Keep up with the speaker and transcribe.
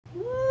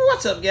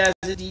What's up, guys?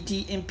 It's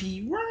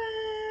DTMP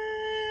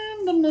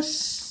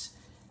Randomness.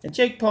 And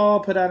Jake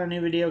Paul put out a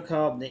new video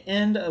called The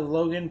End of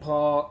Logan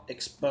Paul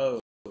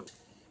Exposed.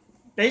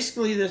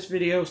 Basically, this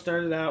video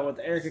started out with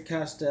Erica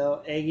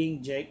Costello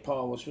egging Jake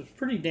Paul, which was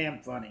pretty damn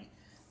funny.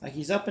 Like,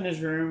 he's up in his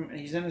room, and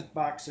he's in his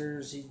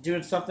boxers, he's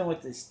doing something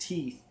with his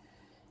teeth.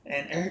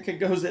 And Erica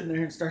goes in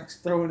there and starts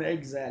throwing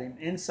eggs at him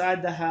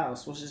inside the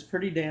house, which is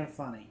pretty damn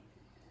funny.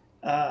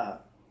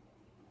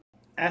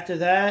 After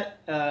that,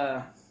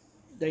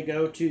 they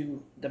go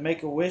to the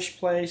Make-A-Wish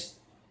place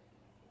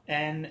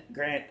and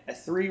grant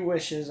 3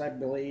 wishes, I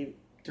believe,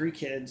 3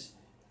 kids.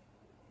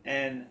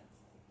 And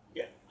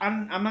yeah,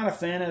 I'm not a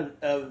fan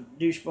of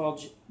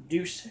douchebag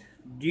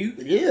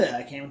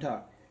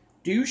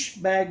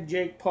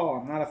Jake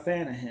Paul. I'm not a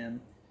fan of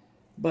him,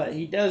 but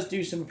he does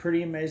do some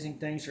pretty amazing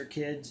things for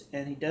kids,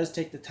 and he does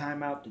take the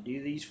time out to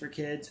do these for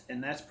kids,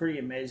 and that's pretty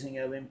amazing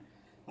of him.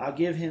 I'll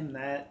give him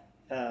that.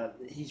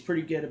 He's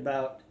pretty good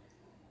about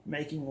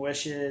making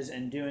wishes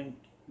and doing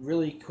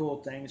really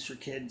cool things for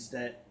kids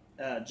that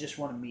just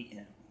want to meet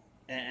him,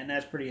 and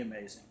that's pretty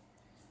amazing.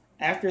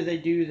 After they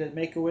do the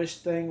Make-A-Wish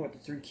thing with the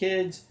 3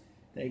 kids,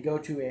 they go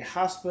to a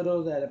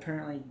hospital that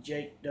apparently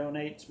Jake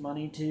donates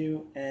money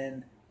to,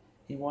 and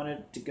he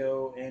wanted to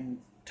go and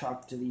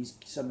talk to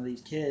some of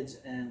these kids,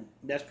 and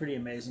that's pretty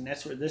amazing.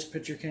 That's where this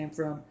picture came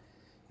from.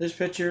 This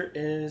picture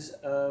is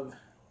of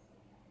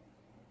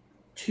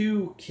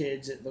 2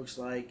 kids, it looks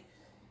like,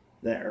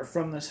 that are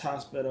from this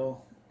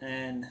hospital,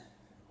 and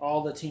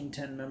all the Team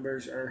 10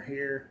 members are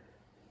here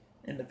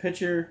in the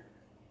picture,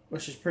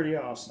 which is pretty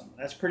awesome.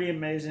 That's pretty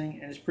amazing,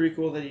 and it's pretty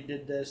cool that he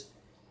did this.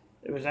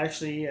 It was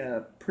actually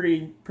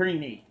pretty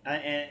neat.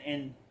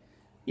 And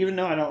even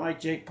though I don't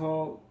like Jake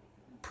Paul,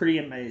 pretty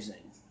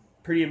amazing.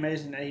 Pretty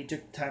amazing that he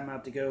took the time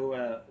out to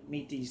go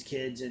meet these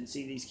kids and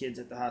see these kids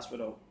at the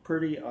hospital.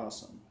 Pretty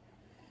awesome.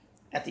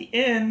 At the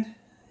end,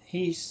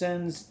 he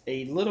sends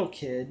a little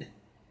kid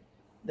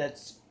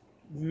that's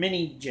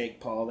mini Jake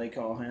Paul, they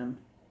call him,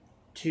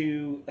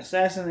 to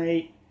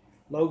assassinate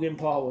Logan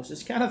Paul, which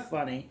is kind of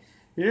funny.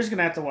 You're just going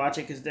to have to watch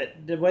it because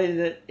the way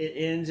that it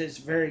ends is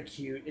very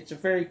cute. It's a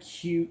very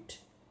cute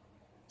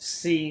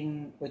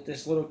scene with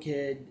this little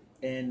kid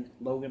and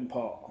Logan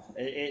Paul.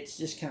 It's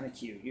just kind of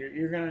cute.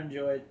 You're going to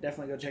enjoy it.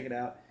 Definitely go check it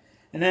out.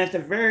 And then at the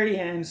very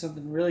end,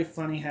 something really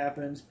funny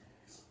happens.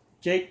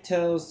 Jake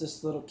tells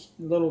this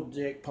little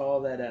Jake Paul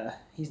that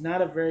he's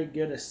not a very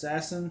good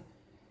assassin.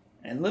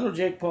 And little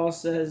Jake Paul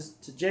says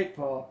to Jake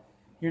Paul,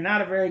 "You're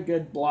not a very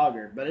good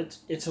blogger," but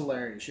it's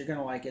hilarious. You're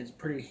gonna like it. It's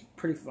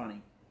pretty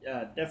funny.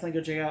 Definitely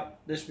go check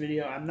out this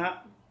video. I'm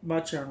not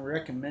much on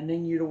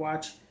recommending you to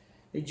watch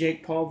a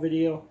Jake Paul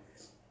video,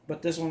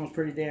 but this one was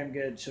pretty damn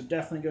good. So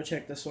definitely go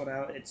check this one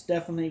out. It's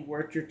definitely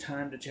worth your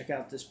time to check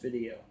out this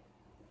video.